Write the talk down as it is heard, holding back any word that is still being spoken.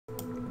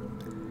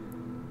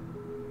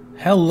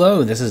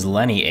Hello, this is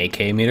Lenny,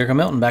 aka Meteor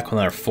Milton, back with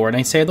another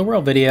Fortnite Save the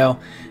World video.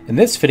 In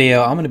this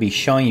video, I'm going to be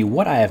showing you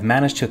what I have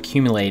managed to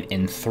accumulate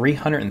in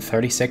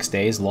 336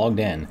 days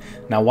logged in.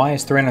 Now, why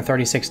is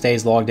 336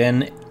 days logged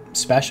in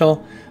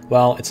special?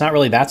 Well, it's not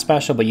really that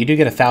special, but you do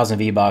get 1,000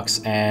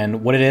 V-Bucks,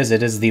 and what it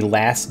is the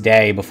last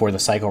day before the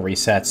cycle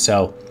resets.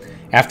 So,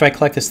 after I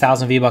collect this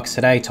 1,000 V-Bucks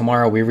today,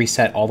 tomorrow we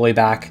reset all the way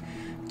back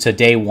to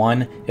day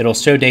 1. It'll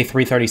show day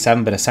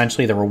 337, but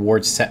essentially the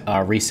rewards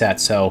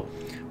reset. So,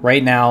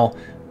 right now,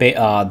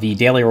 the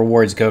daily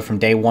rewards go from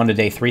day 1 to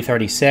day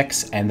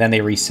 336, and then they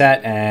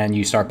reset and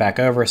you start back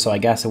over. So I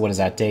guess what is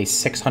that, day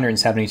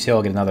 672?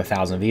 I'll get another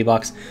 1,000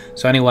 V-Bucks.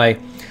 So anyway,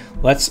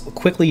 let's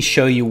quickly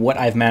show you what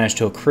I've managed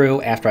to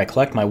accrue after I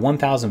collect my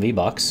 1,000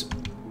 V-Bucks.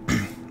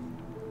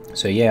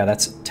 So yeah,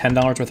 that's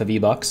 $10 worth of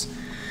V-Bucks.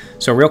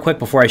 So real quick,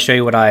 before I show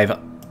you what I've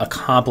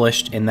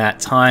accomplished in that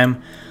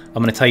time,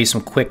 I'm going to tell you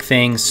some quick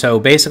things. So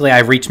basically,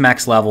 I've reached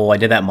max level. I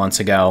did that months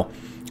ago.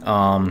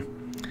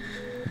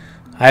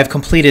 I have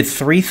completed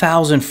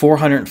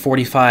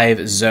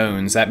 3,445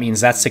 zones. That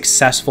means that's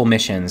successful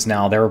missions.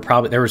 Now, there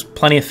was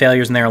plenty of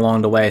failures in there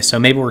along the way, so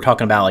maybe we're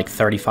talking about like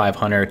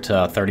 3,500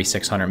 to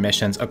 3,600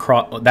 missions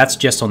across. That's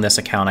just on this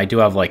account. I do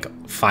have like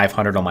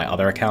 500 on my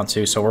other account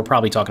too, so we're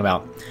probably talking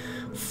about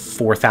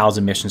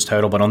 4,000 missions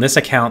total. But on this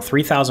account,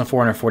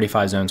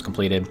 3,445 zones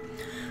completed.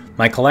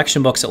 My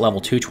collection book's at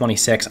level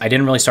 226. I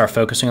didn't really start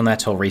focusing on that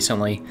till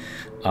recently.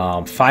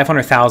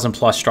 500,000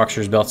 plus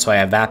structures built, so I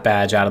have that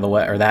badge out of the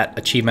way, or that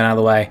achievement out of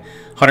the way.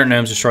 100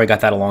 gnomes destroyed, got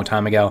that a long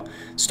time ago.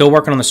 Still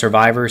working on the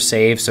survivors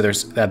save, so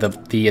there's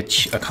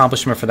the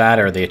accomplishment for that,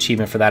 or the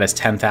achievement for that is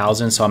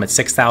 10,000, so I'm at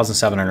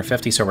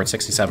 6,750, so we're at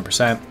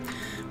 67%.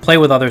 Play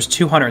with others,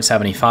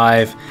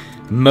 275.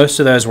 Most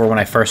of those were when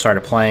I first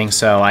started playing,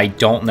 so I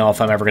don't know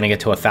if I'm ever going to get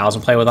to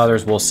 1,000 play with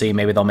others. We'll see.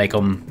 Maybe they'll make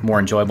them more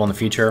enjoyable in the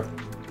future.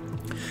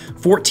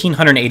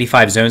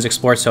 1,485 zones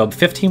explored, so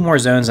 15 more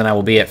zones and I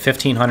will be at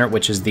 1,500,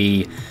 which is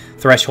the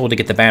threshold to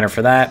get the banner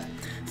for that.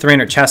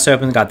 300 chests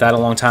open, got that a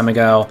long time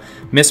ago.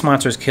 Mist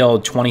monsters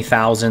killed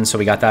 20,000, so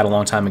we got that a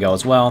long time ago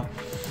as well.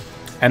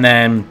 And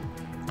then,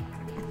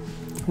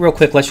 real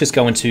quick, let's just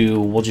go into,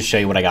 we'll just show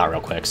you what I got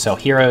real quick. So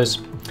heroes,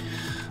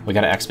 we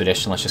got an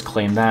expedition, let's just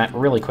claim that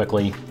really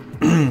quickly.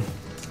 And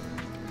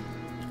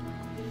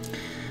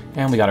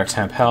we got our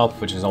temp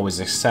help, which is always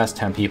a success,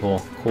 10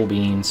 people, cool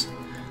beans.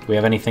 Do we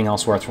have anything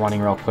else worth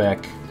running real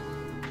quick?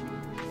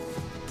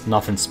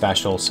 Nothing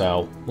special,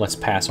 so let's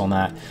pass on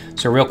that.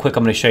 So real quick,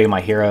 I'm going to show you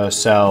my heroes.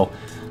 So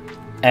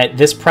at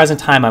this present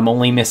time, I'm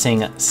only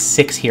missing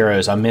 6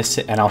 heroes. and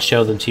I'll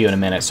show them to you in a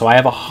minute. So I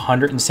have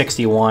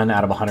 161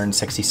 out of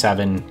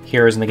 167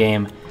 heroes in the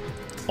game.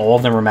 All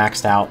of them are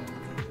maxed out.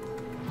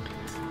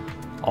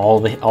 All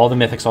the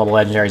mythics, all the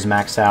legendaries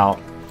maxed out.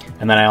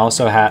 And then I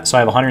also have, so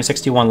I have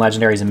 161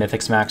 legendaries and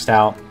mythics maxed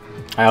out.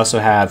 I also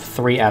have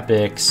 3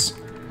 epics,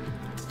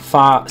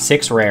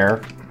 6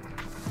 rare,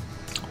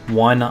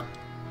 1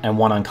 and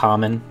 1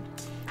 uncommon.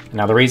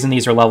 Now the reason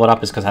these are leveled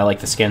up is because I like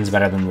the skins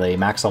better than the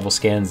max level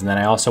skins, and then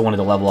I also wanted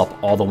to level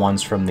up all the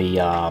ones from the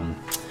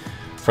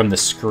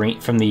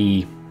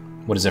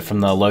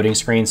loading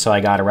screen. So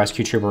I got a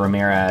Rescue Trooper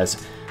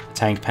Ramirez,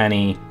 Tank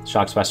Penny,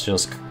 Shock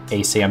Specialist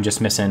AC. I'm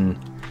just missing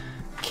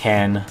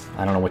Ken.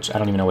 I don't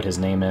even know what his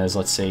name is.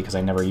 Let's see, because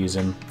I never use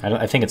him.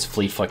 I think it's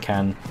Fleetfoot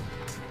Ken.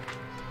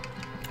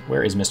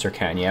 Where is Mr.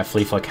 Ken? Yeah,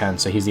 Fleetfoot Ken.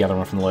 So he's the other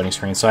one from the loading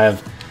screen. So I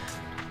have...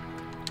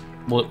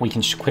 Well, we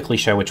can quickly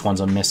show which ones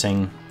I'm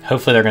missing.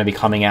 Hopefully they're going to be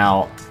coming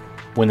out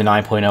when the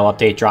 9.0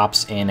 update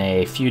drops in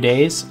a few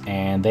days.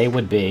 And they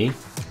would be...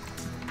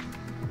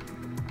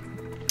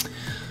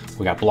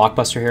 We got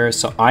Blockbuster here.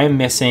 So I am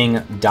missing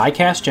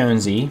Diecast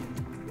Jonesy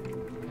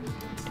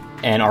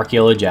and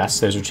Archeola Jess.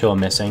 Those are 2 I'm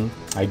missing.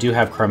 I do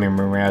have Chromium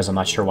Ramirez. I'm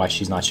not sure why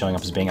she's not showing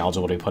up as being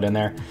eligible to be put in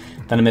there.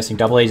 Then I'm missing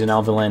Double Agent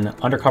Evelyn,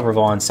 Undercover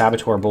Vaughn,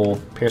 Saboteur Bull,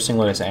 Piercing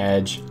Lotus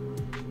Edge.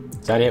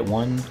 Is that it?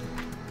 1,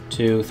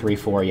 2, 3,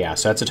 4. Yeah,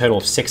 so that's a total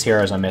of 6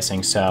 heroes I'm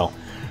missing. So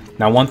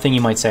now one thing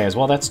you might say is,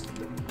 well,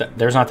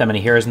 there's not that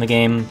many heroes in the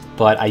game,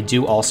 but I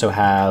do also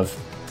have,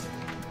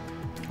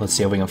 let's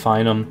see if we can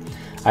find them.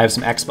 I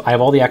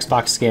have all the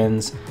Xbox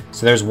skins.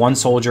 So there's 1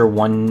 soldier,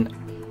 1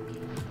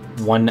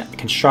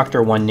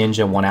 constructor, 1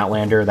 ninja, 1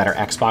 outlander that are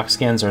Xbox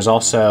skins. There's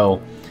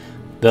also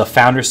the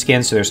founder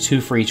skins, so there's 2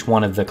 for each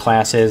one of the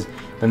classes.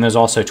 Then there's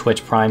also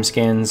Twitch Prime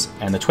skins,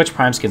 and the Twitch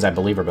Prime skins I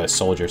believe are both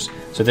soldiers.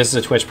 So this is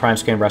a Twitch Prime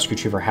skin, Rescue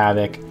Trooper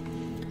Havoc.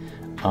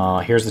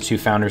 Here's the 2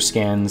 founder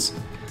skins.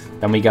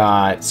 Then we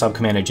got Sub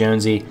Commander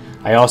Jonesy.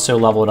 I also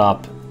leveled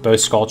up both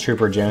Skull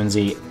Trooper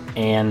Jonesy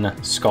and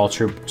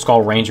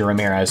Skull Ranger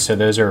Ramirez, so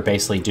those are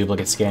basically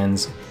duplicate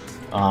skins.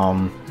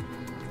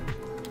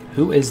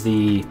 Who is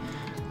the...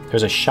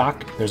 There's a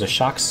Shock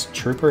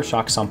Trooper,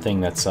 Shock something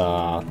that's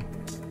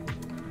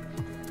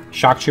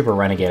Shock Trooper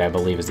Renegade, I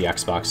believe, is the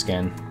Xbox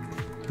skin.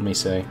 Let me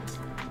see.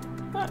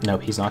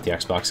 Nope, he's not the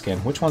Xbox skin.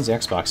 Which one's the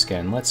Xbox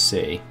skin? Let's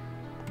see.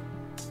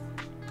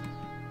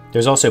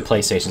 There's also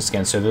PlayStation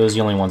skins, so those are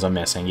the only ones I'm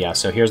missing. Yeah,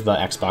 so here's the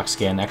Xbox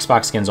skin.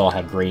 Xbox skins all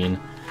have green.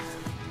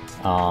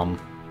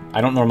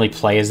 I don't normally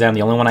play as them.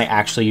 The only one I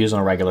actually use on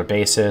a regular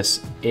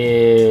basis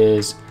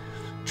is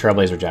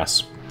Trailblazer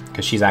Jess,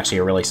 because she's actually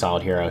a really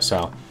solid hero.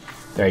 So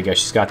there you go.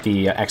 She's got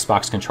the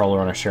Xbox controller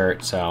on her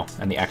shirt, so,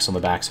 and the X on the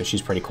back, so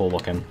she's pretty cool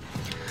looking.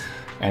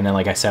 And then,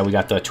 like I said, we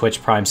got the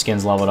Twitch Prime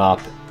skins leveled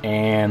up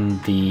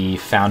and the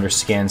Founder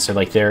skin. So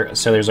like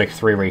there's like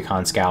 3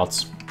 Recon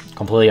Scouts.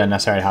 Completely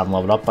unnecessary to have them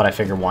leveled up, but I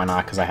figured why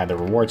not, because I had the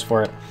rewards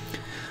for it.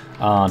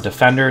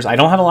 Defenders. I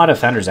don't have a lot of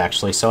defenders,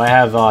 actually. So I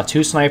have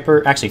 3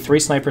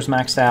 snipers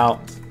maxed out,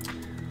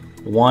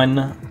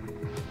 1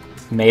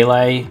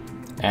 melee,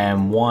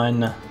 and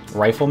 1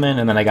 rifleman,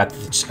 and then I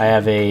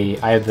have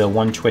the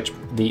one Twitch,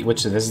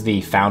 this is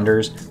the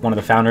Founders, one of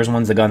the Founders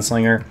ones, the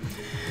gunslinger.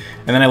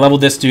 And then I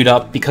leveled this dude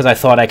up because I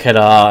thought I could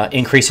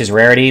increase his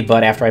rarity,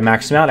 but after I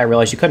maxed him out, I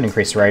realized you couldn't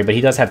increase the rarity, but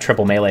he does have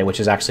triple melee,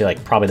 which is actually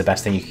like probably the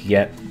best thing you could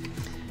get.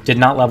 Did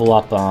not level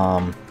up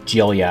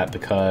Jill yet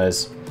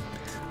because,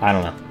 I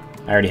don't know,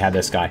 I already had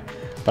this guy,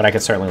 but I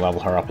could certainly level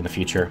her up in the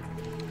future.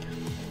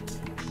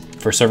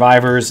 For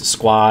survivors,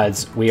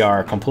 squads, we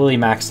are completely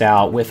maxed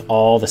out with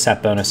all the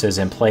set bonuses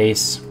in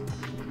place.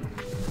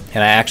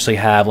 And I actually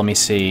have, let me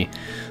see,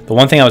 the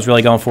one thing I was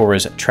really going for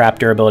was trap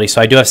durability.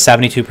 So I do have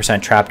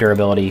 72% trap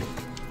durability.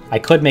 I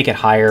could make it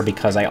higher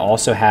because I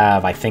also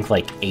have, I think,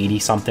 like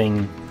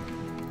 80-something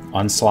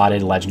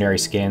unslotted legendary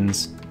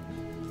skins.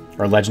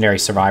 Or legendary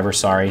survivors,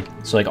 sorry.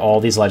 So like all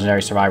these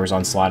legendary survivors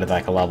unslotted that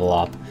I could level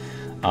up.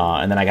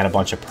 And then I got a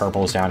bunch of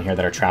purples down here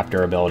that are trap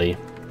durability,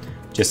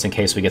 just in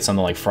case we get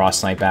something like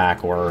Frost Snipe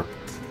back or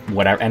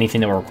whatever,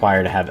 anything that will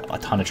require to have a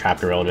ton of trap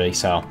durability.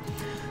 So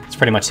it's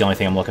pretty much the only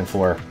thing I'm looking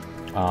for.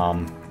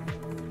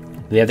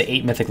 We have the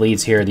 8 mythic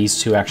leads here, these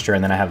 2 extra,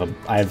 and then I have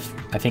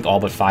I think all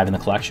but 5 in the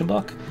collection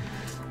book.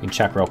 You can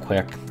check real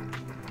quick.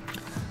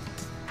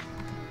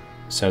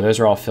 So those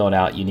are all filled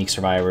out. Unique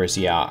survivors,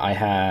 yeah. I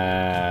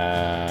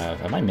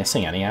have. Am I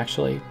missing any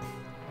actually?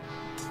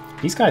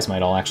 These guys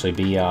might all actually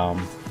be. I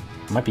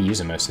might be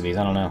using most of these.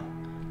 I don't know.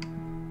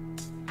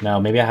 No,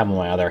 maybe I have them on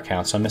my other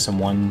account. So I'm missing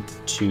 1,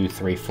 2,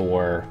 3,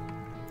 4,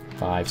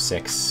 5,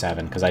 6,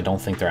 7, because I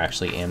don't think they're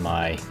actually in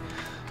my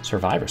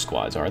survivor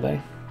squads, are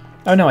they?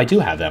 Oh no, I do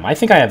have them. I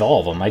think I have all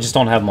of them. I just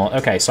don't have them all.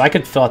 Okay, so I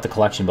could fill out the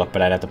collection book,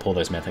 but I'd have to pull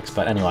those mythics.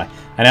 But anyway,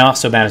 and I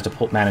also managed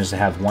to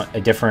have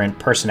a different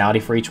personality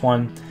for each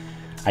one.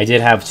 I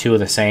did have 2 of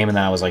the same, and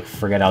then I was like,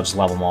 forget it, I'll just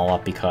level them all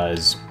up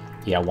because,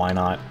 yeah, why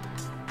not?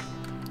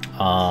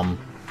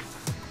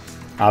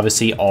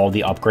 Obviously, all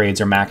the upgrades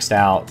are maxed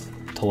out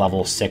to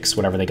level 6,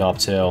 whatever they go up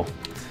to.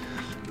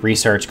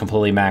 Research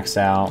completely maxed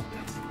out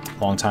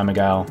a long time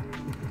ago.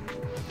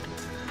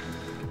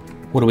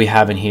 What do we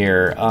have in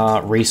here?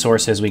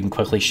 Resources we can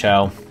quickly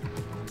show.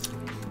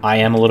 I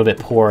am a little bit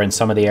poor in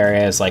some of the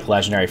areas like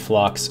Legendary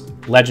Flux,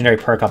 Legendary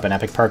Perk Up, and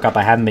Epic Perk Up.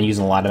 I haven't been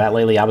using a lot of that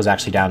lately. I was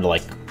actually down to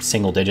like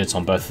single digits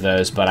on both of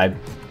those, but I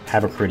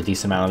have accrued a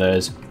decent amount of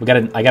those.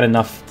 I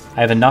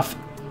have enough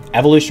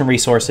evolution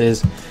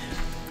resources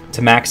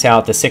to max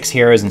out the 6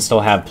 heroes and still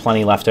have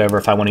plenty left over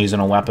if I want to use it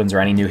on weapons or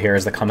any new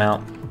heroes that come out.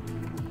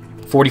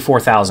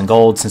 44,000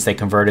 gold since they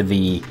converted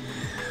the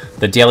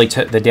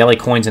daily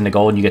coins into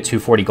gold, and you get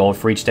 240 gold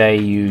for each day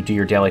you do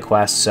your daily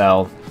quests,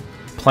 so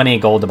plenty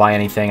of gold to buy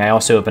anything. I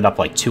also opened up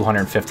like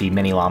 250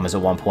 mini llamas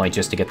at one point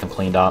just to get them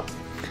cleaned up.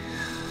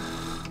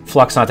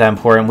 Flux not that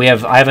important.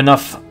 I have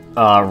enough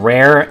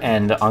rare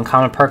and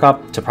uncommon perk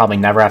up to probably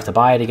never have to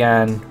buy it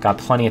again. Got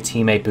plenty of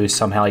teammate boosts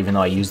somehow, even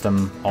though I use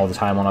them all the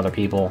time on other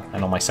people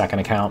and on my second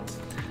account.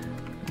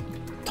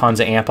 Tons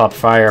of amp up,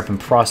 fire up,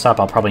 and frost up.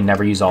 I'll probably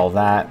never use all of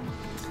that.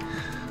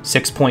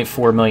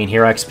 6.4 million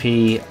hero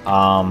XP.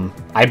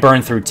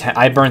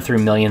 I burned through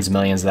millions and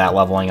millions of that,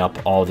 leveling up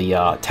all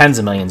the tens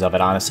of millions of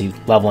it, honestly,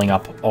 leveling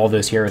up all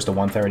those heroes to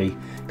 130,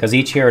 because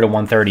each hero to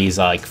 130 is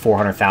like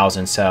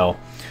 400,000. So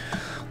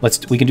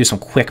we can do some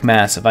quick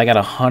math. If I got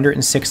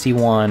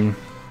 161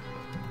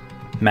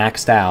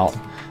 maxed out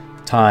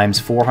times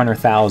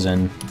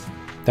 400,000,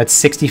 that's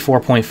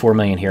 64.4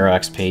 million hero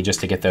XP just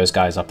to get those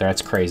guys up there.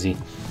 That's crazy.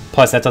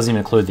 Plus that doesn't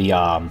even include the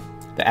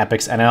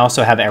epics, and I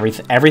also have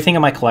everything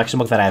in my collection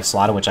book that I have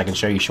slotted, which I can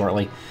show you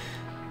shortly,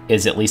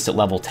 is at least at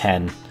level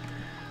 10.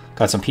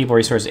 Got some people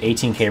resources,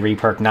 18k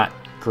repurk, not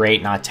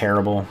great, not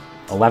terrible,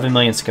 11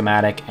 million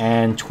schematic,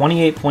 and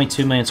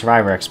 28.2 million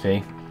survivor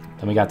XP.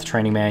 Then we got the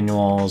training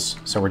manuals,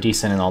 so we're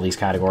decent in all these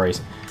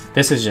categories.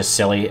 This is just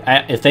silly.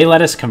 If they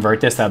let us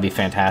convert this, that would be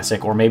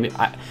fantastic, or maybe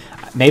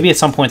at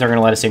some point they're going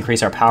to let us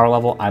increase our power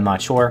level, I'm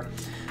not sure,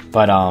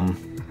 but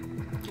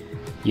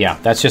yeah,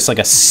 that's just like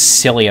a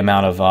silly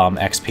amount of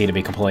XP, to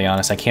be completely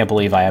honest. I can't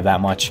believe I have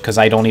that much, because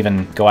I don't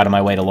even go out of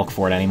my way to look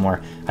for it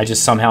anymore. I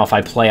just somehow, if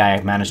I play,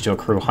 I manage to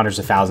accrue hundreds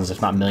of thousands, if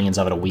not millions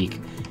of it a week,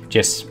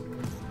 just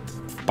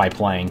by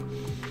playing.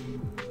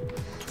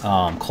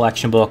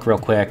 Collection book, real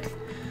quick.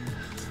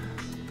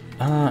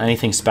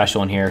 Anything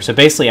special in here? So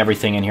basically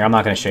everything in here. I'm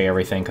not going to show you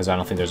everything, because I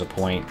don't think there's a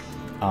point.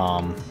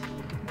 Although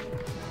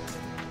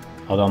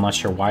I'm not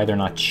sure why they're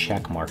not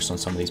check marks on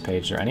some of these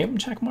pages. Are any of them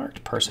check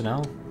marked?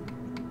 Personnel?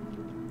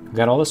 We've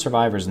got all the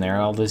survivors in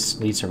there, all these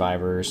lead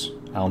survivers.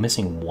 I'm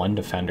missing 1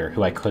 defender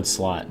who I could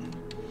slot.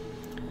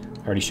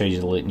 I already showed you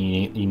the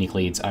unique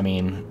leads. I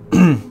mean,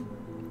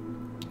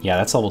 yeah,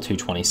 that's level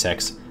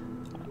 226.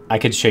 I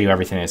could show you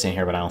everything that's in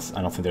here, but I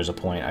don't think there's a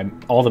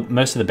point.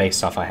 Most of the base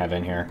stuff I have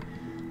in here,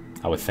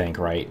 I would think,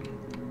 right?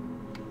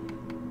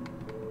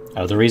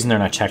 Oh, the reason they're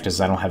not checked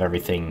is I don't have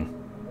everything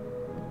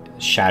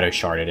shadow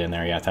sharded in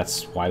there yet.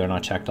 That's why they're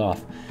not checked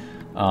off.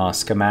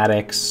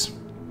 Schematics.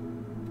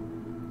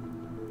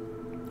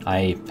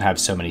 I have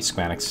so many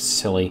schematics, it's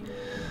silly.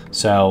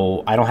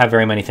 So I don't have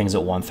very many things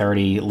at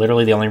 130.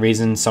 Literally the only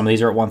reason some of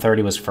these are at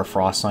 130 was for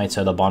Frost Knight.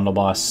 So the Bundle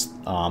Bus,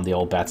 the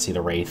old Betsy,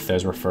 the Wraith,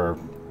 those were for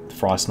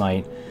Frost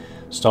Knight.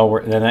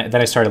 Stalwart. Then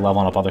I started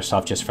leveling up other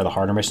stuff just for the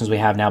harder missions we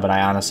have now, but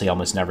I honestly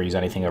almost never use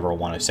anything over a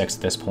 106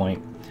 at this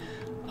point.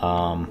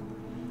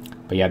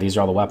 But yeah, these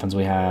are all the weapons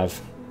we have.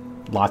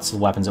 Lots of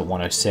weapons at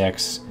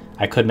 106.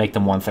 I could make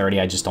them 130,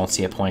 I just don't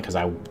see a point because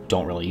I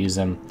don't really use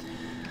them.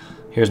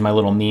 Here's my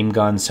little meme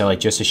gun, so like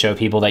just to show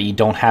people that you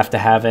don't have to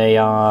have a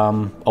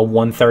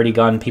 130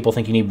 gun. People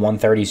think you need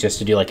 130s just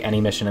to do like any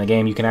mission in the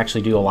game. You can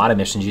actually do a lot of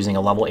missions using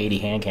a level 80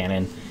 hand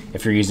cannon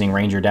if you're using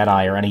Ranger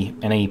Deadeye or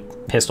any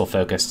pistol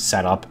focused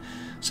setup.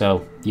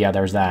 So yeah,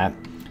 there's that.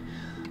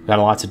 Got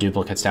lots of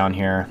duplicates down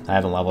here. I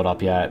haven't leveled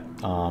up yet.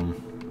 I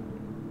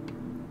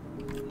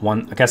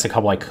guess a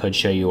couple I could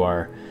show you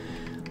are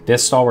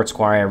this Stalwart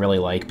Squire I really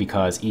like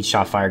because each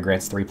shot fired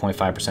grants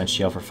 3.5%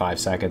 shield for 5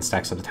 seconds,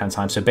 stacks up to 10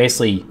 times. So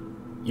basically,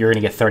 you're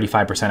going to get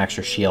 35%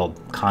 extra shield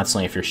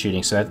constantly if you're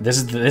shooting. So this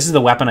is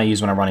the weapon I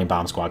use when I'm running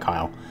Bomb Squad,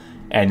 Kyle.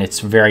 And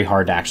it's very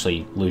hard to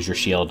actually lose your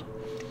shield,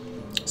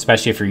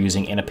 especially if you're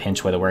using In a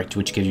Pinch with it,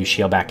 which gives you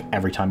shield back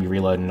every time you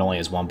reload and it only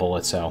has 1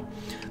 bullet. So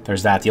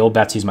there's that. The old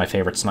Betsy's my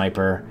favorite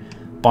sniper.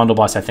 Bundle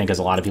Bus, I think, is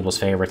a lot of people's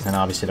favorites. And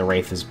obviously the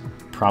Wraith is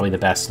probably the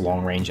best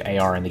long-range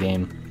AR in the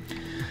game.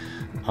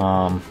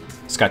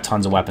 It's got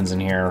tons of weapons in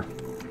here.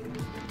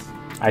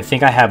 I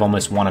think I have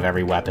almost one of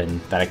every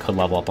weapon that I could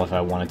level up if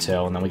I wanted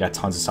to. And then we got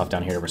tons of stuff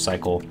down here to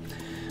recycle.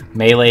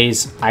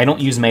 Melees. I don't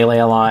use melee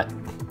a lot.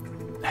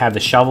 Have the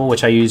shovel,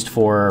 which I used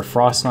for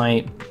Frost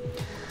Knight.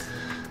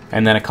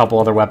 And then a couple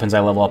other weapons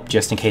I level up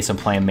just in case I'm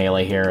playing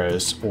melee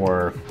heroes.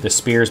 Or the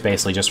spears,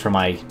 basically, just for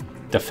my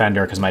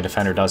defender, because my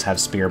defender does have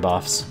spear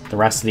buffs. The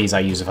rest of these I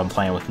use if I'm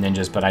playing with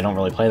ninjas, but I don't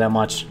really play that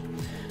much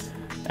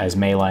as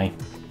melee.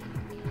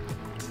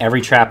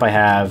 Every trap I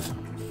have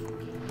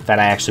that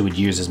I actually would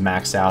use is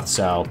maxed out,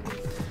 so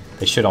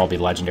they should all be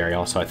legendary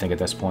also, I think, at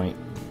this point.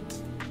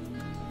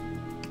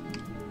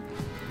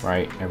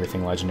 Right,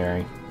 everything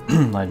legendary.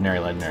 Legendary,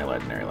 legendary,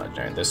 legendary,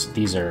 legendary.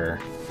 These are...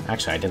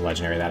 Actually, I did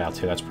legendary that out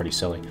too, that's pretty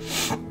silly.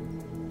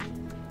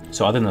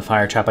 So other than the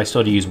fire trap, I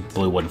still do use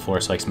blue wooden floor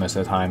spikes most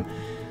of the time.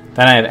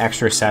 Then I have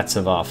extra sets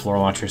of floor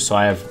launchers, so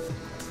I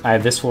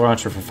have this floor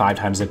launcher for 5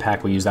 times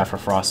impact, we use that for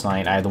Frost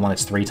Knight. I have the one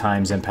that's 3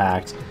 times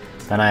impact.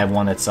 Then I have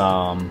one that's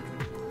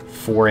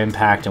 4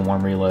 impact and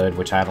 1 reload,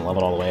 which I haven't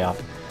leveled all the way up.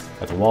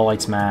 Got the wall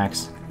lights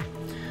maxed.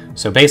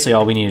 So basically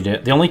all we need to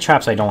do... The only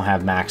traps I don't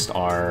have maxed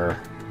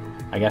are,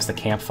 I guess, the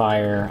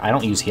campfire. I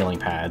don't use healing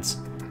pads.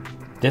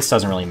 This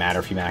doesn't really matter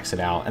if you max it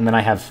out. And then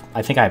I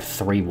think I have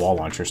 3 wall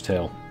launchers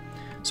too.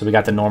 So we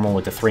got the normal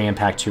with the 3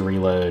 impact, 2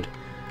 reload.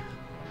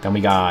 Then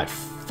we got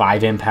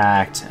 5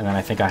 impact, and then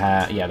I think I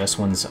have... Yeah, this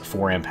one's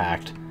 4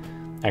 impact.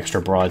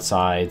 Extra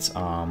broadsides.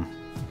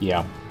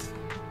 Yeah.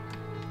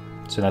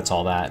 So that's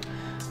all that.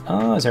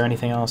 Is there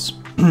anything else?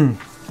 I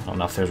don't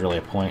know if there's really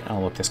a point.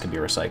 Oh, look, this could be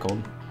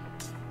recycled.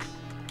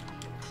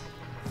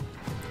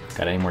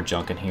 Got any more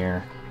junk in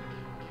here?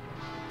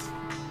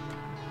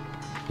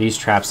 These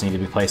traps need to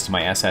be placed in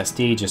my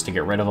SSD just to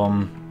get rid of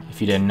them. If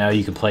you didn't know,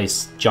 you can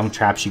place junk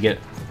traps you get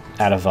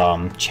out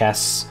of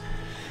chests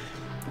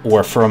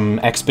or from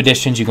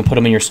expeditions. You can put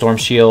them in your storm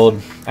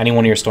shield. Any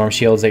one of your storm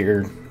shields that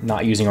you're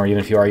not using, or even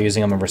if you are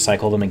using them, and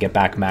recycle them and get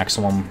back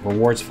maximum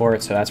rewards for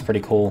it. So that's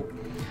pretty cool.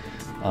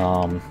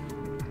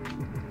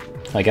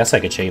 I guess I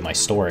could show you my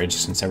storage,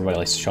 since everybody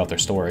likes to show off their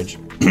storage.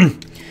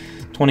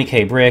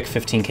 20k brick,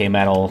 15k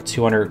metal,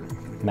 200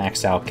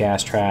 maxed out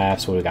gas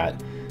traps. What do we got?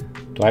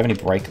 Do I have any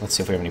bright... Let's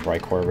see if we have any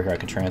bright core over here I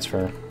can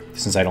transfer,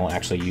 since I don't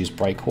actually use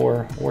bright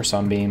core or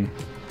sunbeam.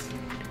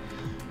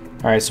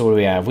 Alright, so what do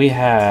we have? We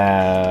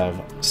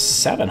have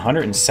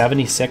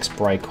 776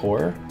 bright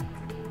core,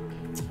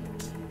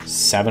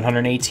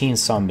 718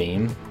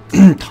 sunbeam,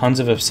 tons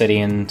of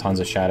obsidian,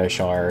 tons of shadow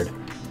shard.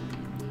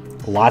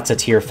 Lots of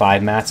tier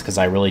 5 mats, because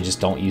I really just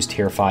don't use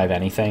tier 5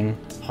 anything.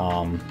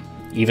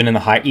 Even in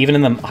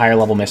the higher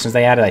level missions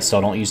they added, I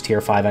still don't use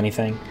tier 5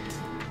 anything.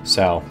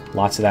 So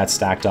lots of that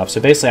stacked up. So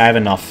basically, I have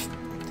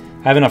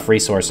enough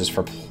resources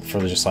for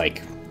just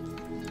like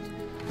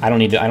I don't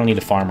need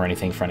to farm or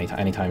anything for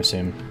anytime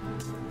soon.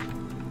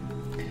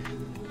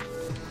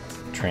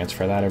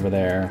 Transfer that over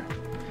there.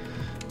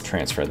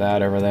 Transfer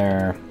that over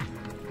there.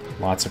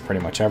 Lots of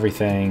pretty much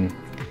everything.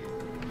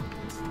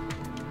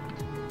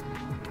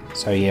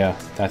 So yeah,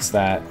 that's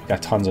that.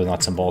 Got tons of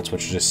nuts and bolts,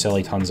 which are just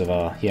silly. Tons of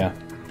yeah.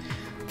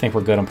 I think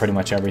we're good on pretty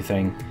much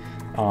everything.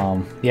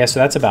 Yeah, so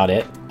that's about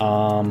it.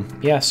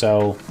 Yeah,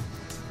 so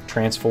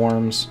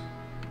transforms.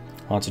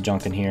 Lots of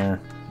junk in here.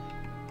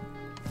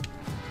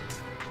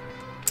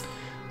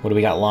 What do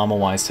we got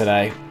llama-wise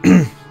today?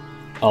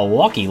 A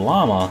lucky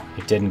llama.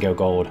 It didn't go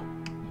gold.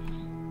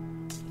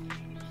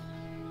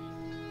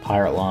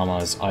 Pirate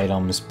llamas,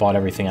 items, bought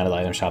everything out of the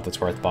item shop that's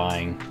worth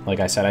buying. Like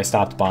I said, I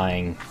stopped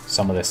buying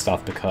some of this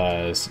stuff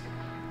because,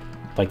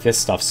 like, this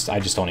stuff, I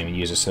just don't even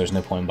use it, so there's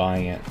no point in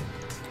buying it.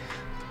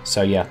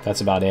 So yeah,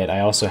 that's about it. I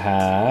also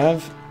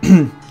have,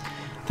 I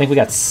think we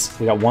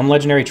got one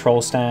legendary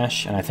troll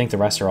stash, and I think the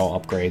rest are all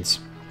upgrades.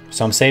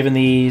 So I'm saving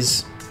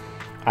these.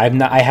 I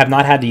have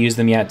not had to use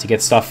them yet to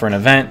get stuff for an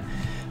event.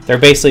 They're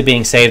basically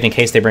being saved in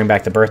case they bring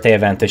back the birthday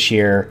event this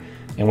year,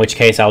 in which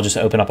case I'll just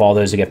open up all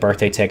those to get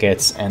birthday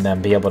tickets and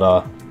then be able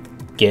to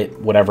get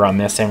whatever I'm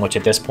missing, which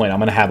at this point I'm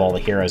going to have all the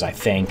heroes, I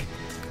think.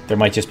 There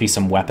might just be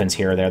some weapons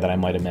here or there that I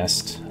might have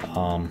missed.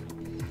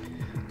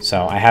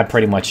 So I have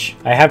pretty much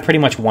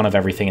one of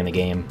everything in the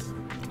game.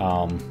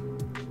 I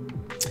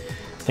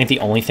think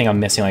the only thing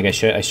I'm missing, like I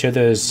showed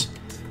those,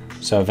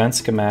 so event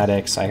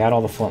schematics, I got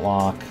all the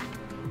flintlock.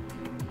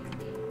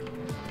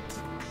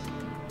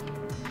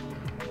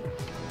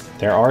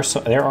 There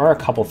are a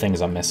couple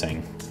things I'm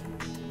missing.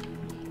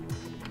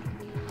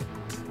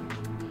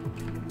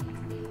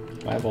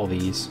 Do I have all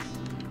these?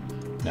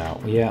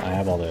 No. Yeah, I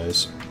have all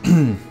those.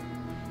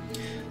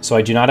 So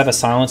I do not have a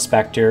Silent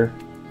Spectre.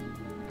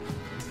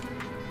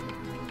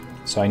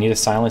 So I need a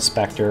Silent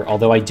Spectre.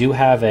 Although I do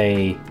have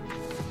a...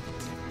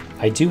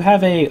 I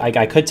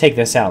could take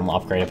this out and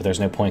upgrade it, but there's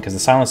no point because the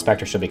Silent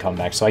Spectre should be coming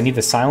back. So I need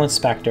the Silent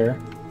Spectre,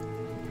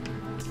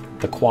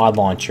 the Quad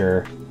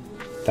Launcher,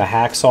 the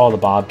Hacksaw, the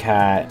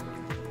Bobcat,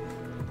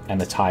 and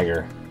the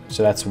Tiger.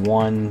 So that's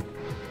 1,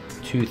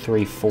 2,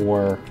 3,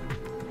 4,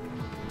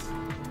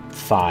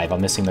 5. I'm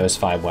missing those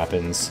 5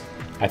 weapons.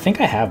 I think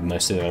I have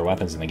most of the other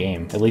weapons in the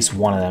game. At least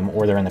one of them,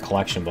 or they're in the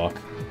collection book.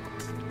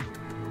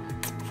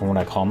 From what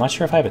I call. I'm not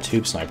sure if I have a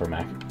tube sniper,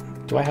 Mac.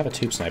 Do I have a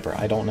tube sniper?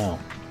 I don't know.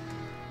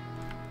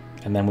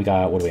 And then we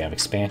got, what do we have?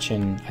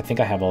 Expansion. I think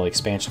I have all the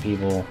expansion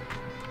people.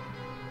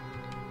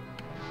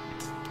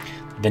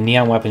 The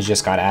neon weapons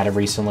just got added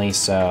recently,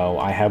 so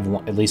I have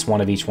at least one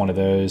of each one of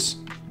those.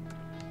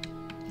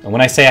 And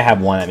when I say I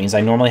have one, that means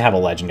I normally have a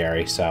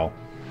legendary. So,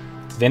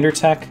 Vendor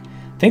Tech.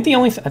 I think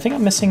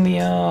I'm missing the.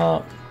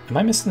 Am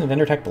I missing the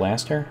Vendor Tech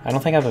Blaster? I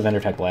don't think I have a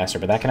Vendor Tech Blaster,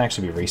 but that can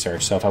actually be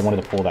researched. So if I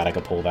wanted to pull that, I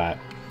could pull that.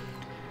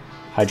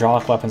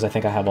 Hydraulic weapons. I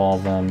think I have all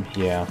of them.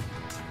 Yeah.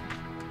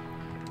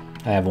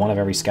 I have one of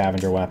every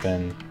scavenger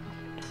weapon.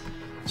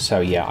 So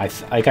yeah,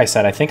 like I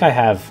said, I think I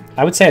have.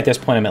 I would say at this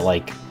point I'm at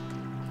like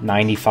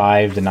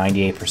 95 to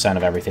 98%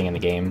 of everything in the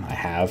game. I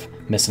have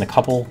missing a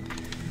couple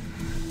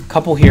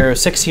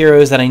heroes, 6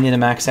 heroes that I need to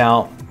max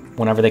out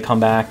whenever they come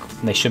back.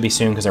 And they should be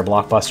soon because they're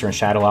Blockbuster and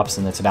Shadow Ups,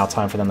 and it's about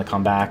time for them to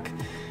come back.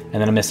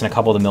 And then I'm missing a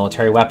couple of the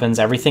military weapons.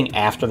 Everything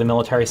after the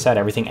military set,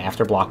 everything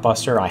after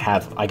Blockbuster,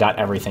 I got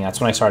everything. That's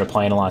when I started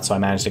playing a lot, so I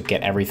managed to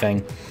get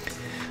everything.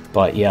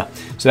 But yeah,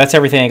 so that's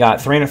everything I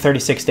got.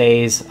 336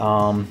 days,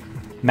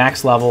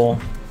 max level.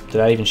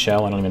 Did I even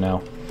show? I don't even know.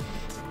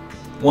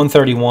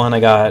 131. I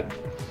got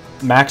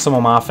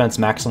maximum offense,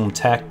 maximum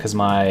tech, because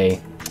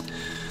my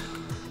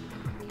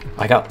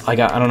I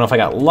don't know if I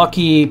got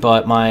lucky,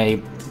 but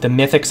the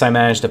mythics I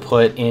managed to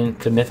put in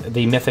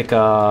the mythic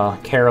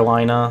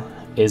Carolina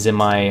is in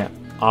my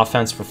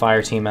offense for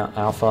Fire Team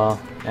Alpha,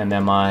 and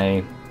then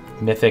my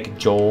mythic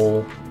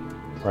Joel,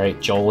 right?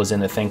 Joel is in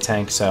the think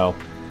tank, so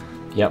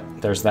yep,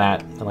 there's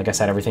that. And like I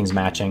said, everything's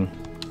matching.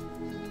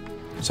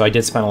 So I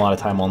did spend a lot of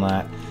time on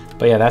that.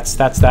 But yeah, that's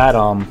that.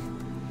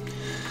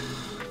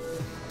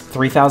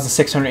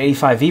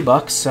 3,685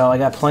 V-Bucks, so I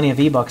got plenty of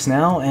V-Bucks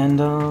now,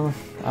 and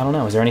I don't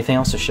know, is there anything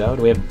else to show?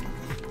 Do we have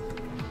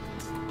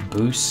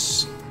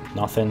boosts?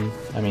 Nothing.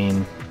 I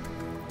mean,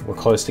 we're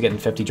close to getting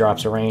 50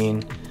 drops of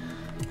rain.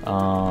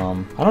 I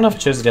don't know if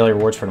it shows the daily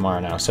rewards for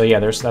tomorrow now. So yeah,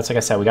 that's like I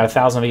said, we got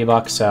 1,000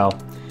 V-Bucks, so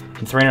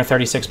in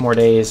 336 more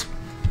days,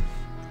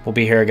 we'll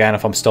be here again.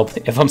 If I'm still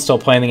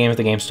playing the game, if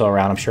the game's still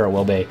around, I'm sure it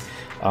will be.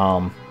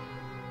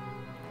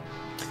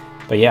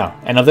 But yeah,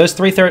 and of those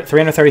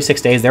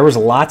 336 days, there was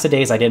lots of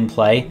days I didn't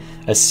play,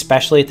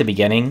 especially at the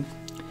beginning.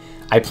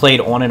 I played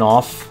on and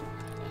off,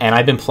 and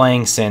I've been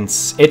playing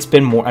since, it's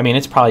been more, I mean,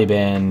 it's probably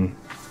been,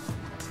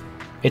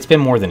 it's been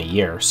more than a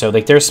year. So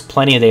like, there's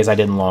plenty of days I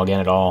didn't log in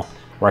at all,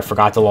 or I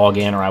forgot to log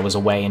in, or I was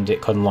away and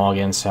couldn't log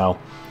in. So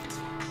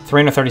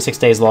 336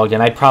 days logged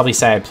in. I'd probably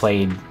say I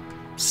played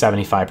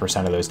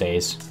 75% of those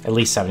days, at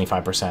least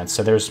 75%.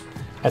 So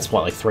that's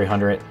what, like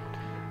 300.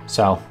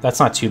 So that's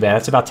not too bad.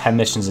 That's about 10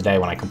 missions a day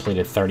when I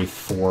completed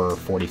 34 or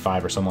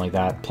 45 or something like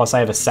that. Plus I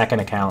have a second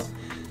account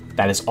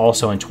that is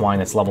also in Twine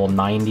that's level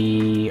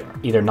 90,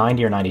 either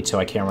 90 or 92,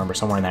 I can't remember,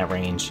 somewhere in that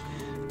range.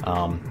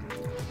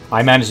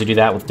 I managed to do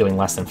that with doing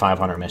less than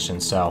 500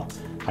 missions, so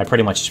I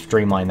pretty much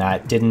streamlined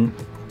that. Didn't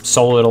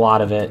soloed a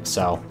lot of it,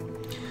 so.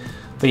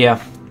 But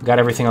yeah, got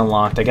everything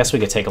unlocked. I guess we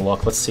could take a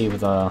look. Let's see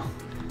with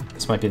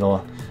this might be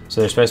the,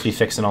 so they're supposed to be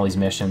fixing all these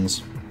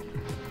missions.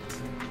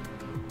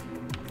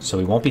 So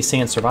we won't be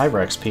seeing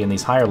Survivor XP in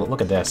these higher,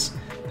 look at this.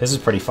 This is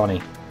pretty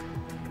funny.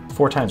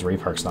 4 times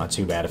reperk's not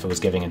too bad if it was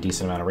giving a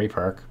decent amount of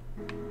reperk.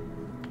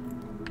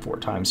 4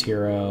 times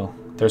hero,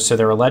 So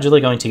they're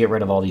allegedly going to get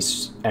rid of all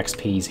these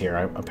XPs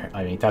here.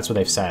 I mean, that's what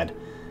they've said.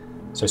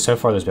 So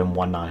far there's been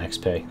 1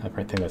 non-XP. I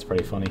think that's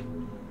pretty funny.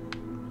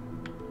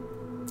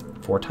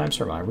 4-time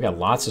survivor. We got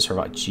lots of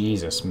survivor.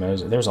 Jesus,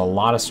 Moses. There's a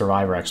lot of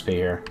survivor XP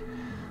here.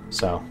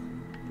 So,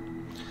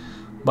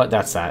 but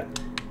that's that.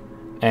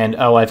 And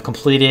oh, I've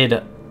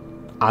completed.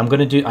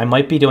 I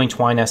might be doing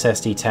Twine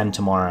SSD 10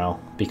 tomorrow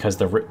because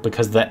the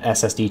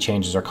SSD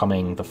changes are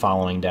coming the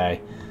following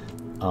day.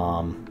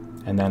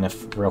 And then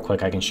if real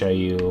quick I can show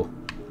you.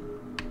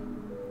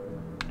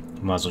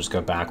 Might as well just go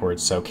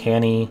backwards. So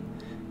Canny,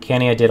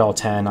 I did all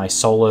 10. I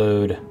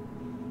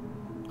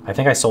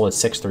think I soloed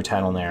 6 through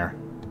 10 on there.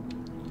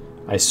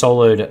 I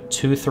soloed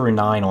 2 through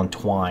 9 on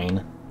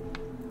Twine.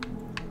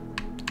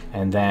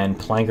 And then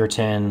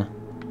Plankerton,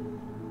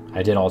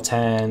 I did all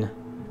 10.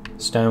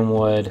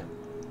 Stonewood,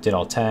 did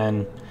all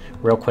 10.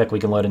 Real quick, we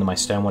can load into my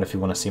Stonewood if you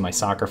want to see my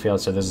soccer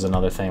field. So this is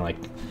another thing. Like,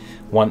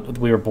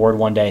 we were bored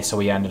one day, so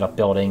we ended up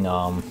building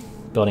a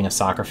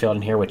soccer field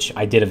in here, which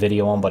I did a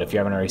video on. But if you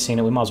haven't already seen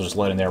it, we might as well just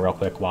load in there real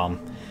quick while I'm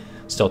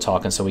still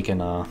talking, so we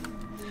can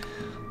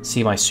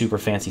see my super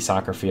fancy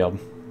soccer field.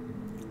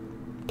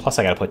 Plus,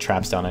 I gotta put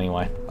traps down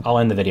anyway. I'll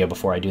end the video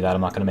before I do that.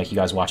 I'm not gonna make you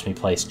guys watch me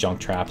place junk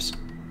traps.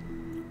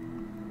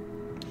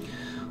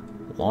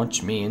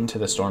 Launch me into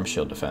the storm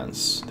shield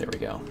defense. There we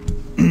go.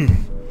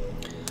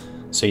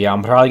 So yeah,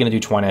 I'm probably gonna do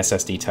Twine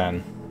SSD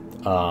 10.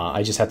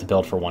 I just have to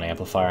build for 1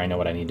 amplifier. I know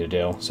what I need to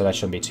do, so that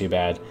shouldn't be too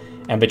bad.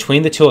 And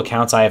between the 2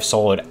 accounts, I have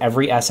soloed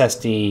every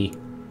SSD.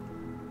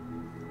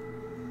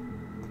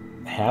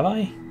 Have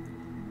I?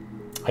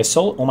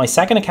 On my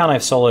second account,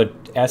 I've soloed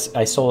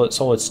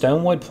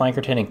Stonewood,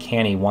 Plankerton, and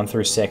Canny 1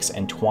 through 6,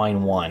 and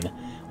Twine 1.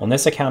 On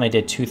this account, I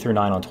did 2 through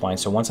 9 on Twine.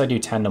 So once I do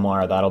 10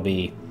 tomorrow, that'll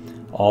be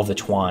all of the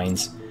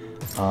Twines.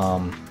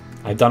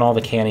 I've done all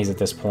the Cannys at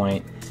this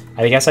point.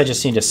 I guess I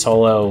just need to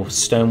solo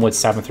Stonewood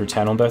 7 through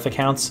 10 on both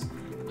accounts.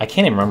 I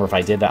can't even remember if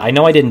I did that. I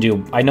know I didn't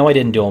do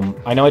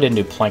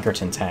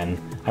Plankerton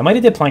 10. I might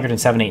have did Plankerton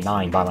 7, 8,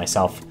 9 by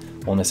myself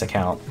on this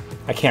account.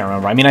 I can't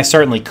remember. I mean, I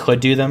certainly could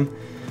do them,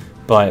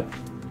 but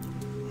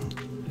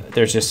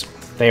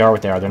they are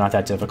what they are. They're not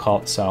that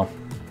difficult. So,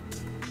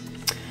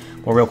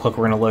 well, real quick,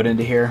 we're gonna load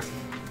into here.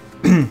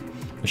 We'll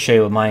show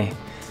you what my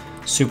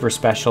super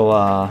special.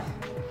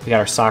 We got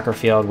our soccer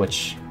field,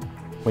 which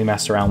we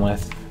messed around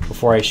with.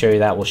 Before I show you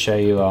that, we'll show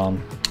you.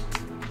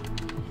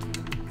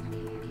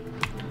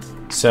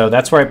 So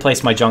that's where I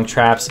place my junk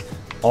traps.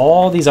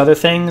 All these other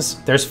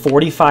things, there's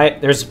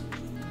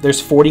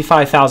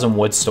 45,000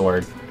 wood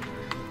stored.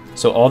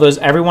 So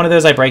every one of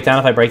those I break down.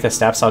 If I break the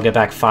steps, I'll get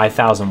back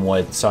 5,000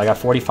 wood. So I got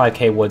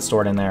 45k wood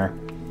stored in there.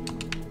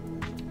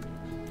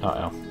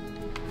 Uh-oh.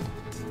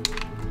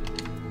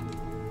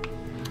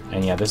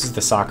 And yeah, this is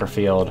the soccer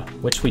field,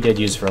 which we did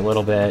use for a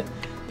little bit.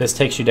 This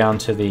takes you down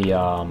to the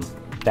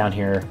down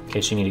here in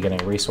case you need to get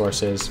any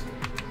resources.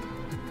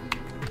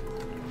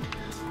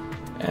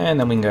 And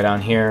then we can go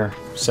down here.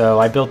 So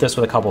I built this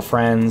with a couple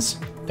friends.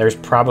 There's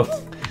probably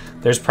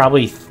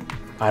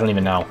I don't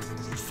even know,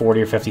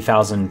 40 or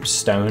 50,000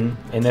 stone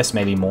in this,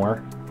 maybe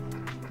more.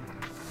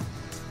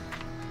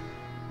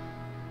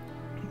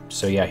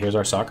 So yeah, here's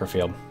our soccer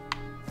field.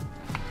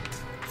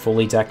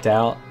 Fully decked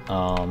out.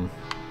 You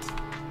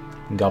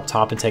can go up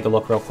top and take a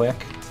look real quick.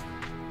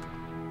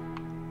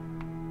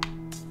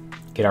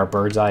 Get our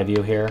bird's eye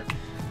view here.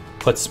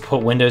 Put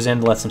windows in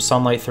to let some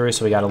sunlight through,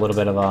 so we got a little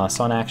bit of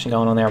sun action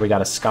going on there. We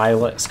got a sky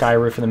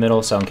roof in the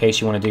middle, so in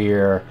case you want to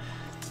do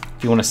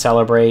if you want to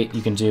celebrate,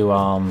 you can do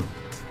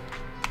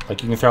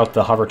like you can throw out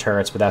the hover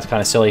turrets, but that's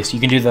kind of silly. So you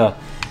can do the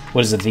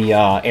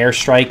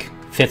airstrike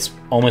fits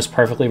almost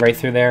perfectly right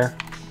through there.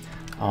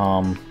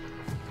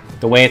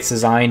 The way it's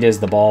designed is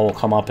the ball will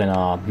come up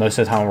and most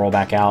of the time will roll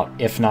back out.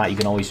 If not, you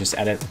can always just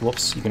edit.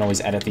 Whoops, you can always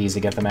edit these to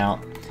get them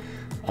out.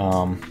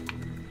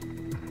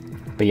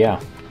 But yeah.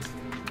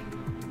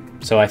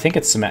 So I think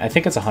it's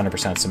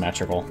 100%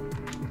 symmetrical.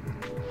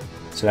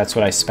 So that's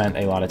what I spent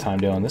a lot of time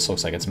doing. This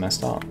looks like it's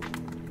messed up.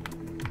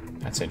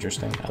 That's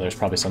interesting. Oh, there's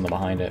probably something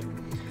behind it.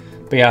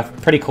 But yeah,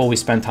 pretty cool. We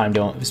spent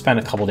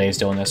a couple days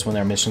doing this when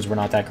their missions were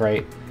not that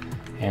great.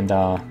 And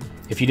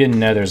if you didn't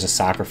know, there's a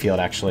soccer field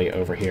actually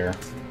over here.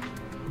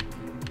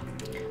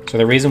 So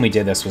the reason we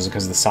did this was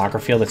because the soccer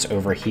field that's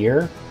over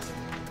here.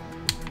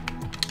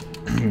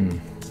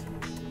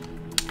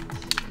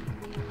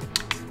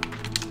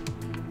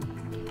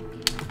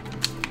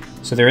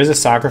 So there is a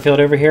soccer field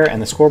over here, and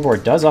the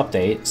scoreboard does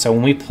update. So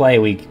when we play,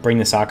 we bring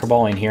the soccer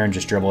ball in here and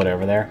just dribble it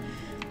over there.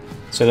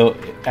 So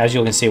as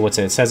you can see,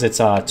 it says it's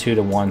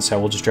 2-1, so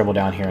we'll just dribble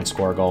down here and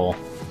score a goal.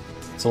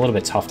 It's a little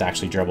bit tough to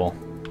actually dribble.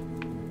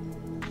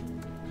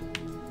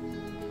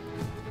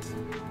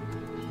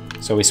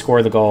 So we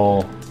score the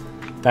goal.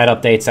 That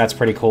updates, that's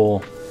pretty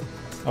cool.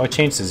 Oh, it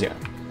changed to 0.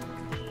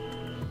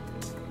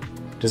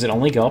 Does it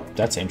only go up?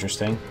 That's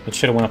interesting. It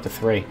should have went up to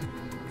 3.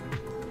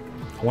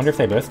 I wonder if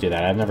they both do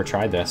that. I've never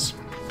tried this.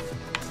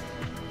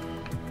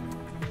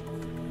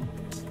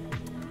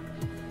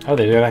 Oh,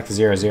 they go back to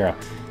 0-0.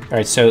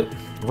 Alright, so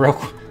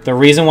the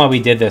reason why we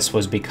did this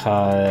was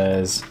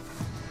because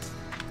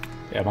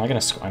Am I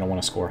gonna? I don't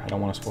want to score. I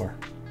don't want to score.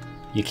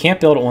 You can't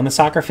build on the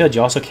soccer field.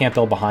 You also can't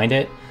build behind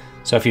it.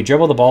 So if you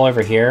dribble the ball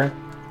over here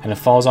and it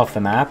falls off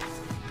the map,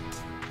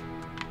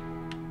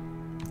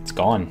 it's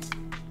gone.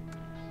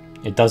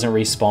 It doesn't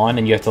respawn,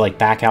 and you have to like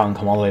back out and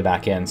come all the way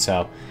back in.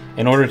 So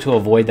in order to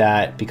avoid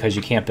that, because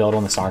you can't build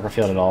on the soccer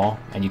field at all,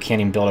 and you can't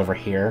even build over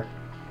here.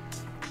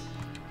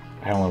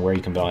 I don't know where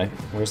you can build.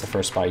 Where's the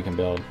first spot you can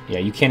build? Yeah,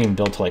 you can't even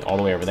build to like all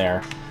the way over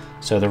there.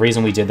 So the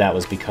reason we did that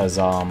was because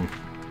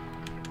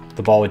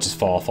the ball would just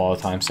fall off all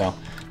the time. So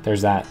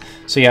there's that.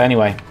 So yeah,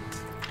 anyway,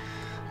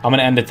 I'm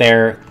gonna end it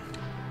there.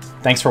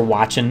 Thanks for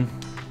watching.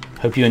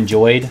 Hope you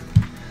enjoyed.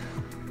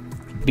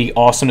 Be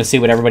awesome to see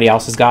what everybody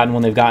else has gotten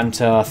when they've gotten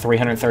to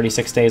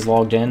 336 days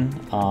logged in.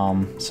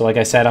 So like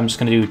I said, I'm just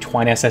gonna do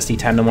Twine SSD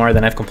 10 tomorrow.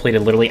 Then I've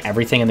completed literally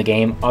everything in the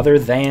game, other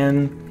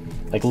than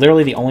like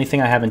literally the only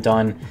thing I haven't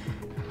done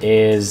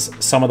is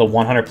some of the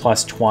 100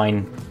 plus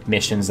Twine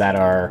missions that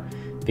are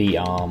the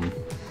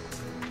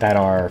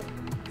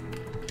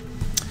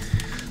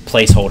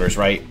placeholders,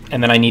 right?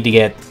 And then I need to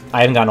get,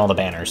 I haven't gotten all the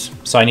banners,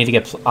 so I need to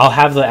get, I'll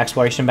have the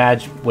exploration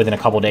badge within a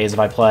couple days if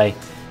I play,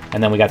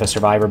 and then we got the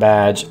survivor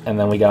badge, and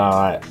then we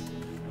got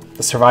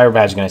the survivor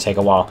badge is going to take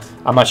a while.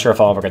 I'm not sure if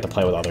I'll ever get to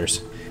play with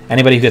others.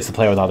 Anybody who gets to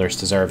play with others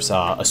deserves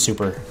a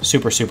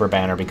super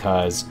banner,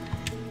 because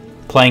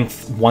playing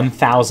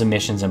 1,000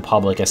 missions in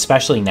public,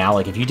 especially now,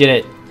 like if you did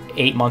it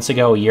 8 months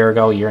ago, a year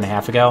and a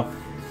half ago,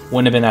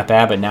 wouldn't have been that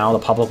bad, but now the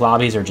public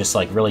lobbies are just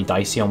like really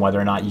dicey on whether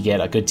or not you get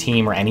a good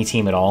team or any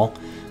team at all.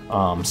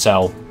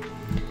 So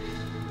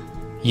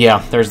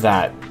yeah, there's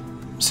that.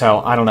 So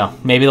I don't know,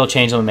 maybe they'll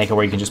change them and make it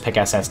where you can just pick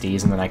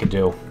SSDs, and then I could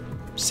do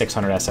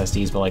 600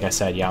 SSDs. But like I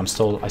said, yeah, I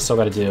still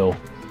got to do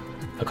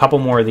a couple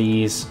more of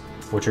these,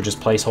 which are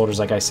just placeholders,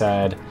 like I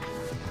said,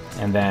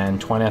 and then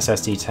 20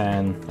 SSD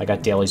 10. I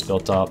got dailies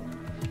built up.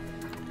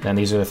 Then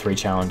these are the 3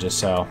 challenges,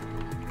 so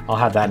I'll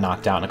have that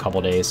knocked out in a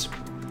couple days.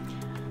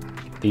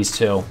 These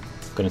 2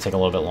 going to take a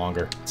little bit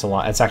longer. It's a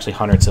lot. It's actually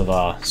hundreds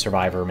of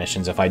survivor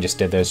missions if I just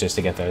did those just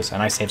to get those,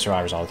 and I save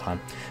survivors all the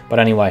time. But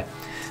anyway,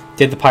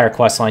 did the pirate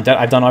quest line.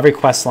 I've done every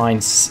quest line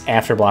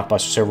after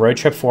Blockbuster. So road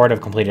trip forward,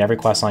 I've completed every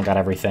quest line, got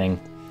everything.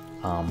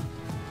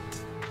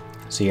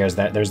 So here's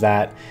that. There's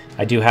that.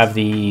 I do have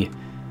the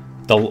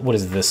what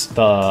is this?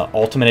 The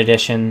Ultimate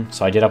Edition.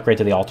 So I did upgrade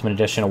to the Ultimate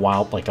Edition a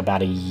while, like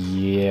about a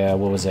year.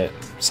 What was it?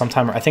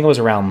 Sometime, I think it was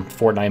around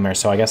Fortnite,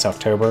 so I guess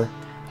October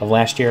of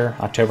last year.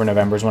 October,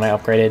 November is when I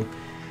upgraded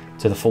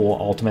to the full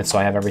Ultimate, so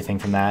I have everything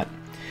from that.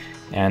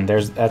 And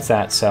that's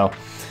that. So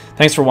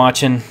thanks for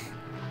watching.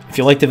 If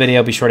you liked the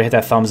video, be sure to hit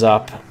that thumbs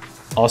up.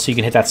 Also, you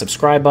can hit that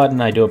subscribe button.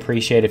 I do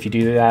appreciate if you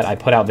do that. I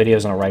put out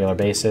videos on a regular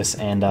basis,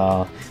 and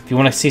if you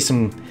want to see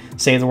some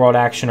Save the World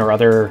action or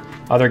other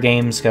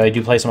games, because I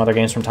do play some other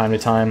games from time to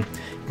time,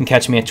 you can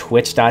catch me at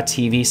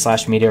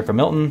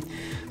twitch.tv/mediocremilton.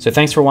 So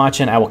thanks for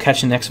watching. I will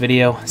catch you in the next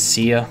video.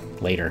 See ya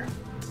later.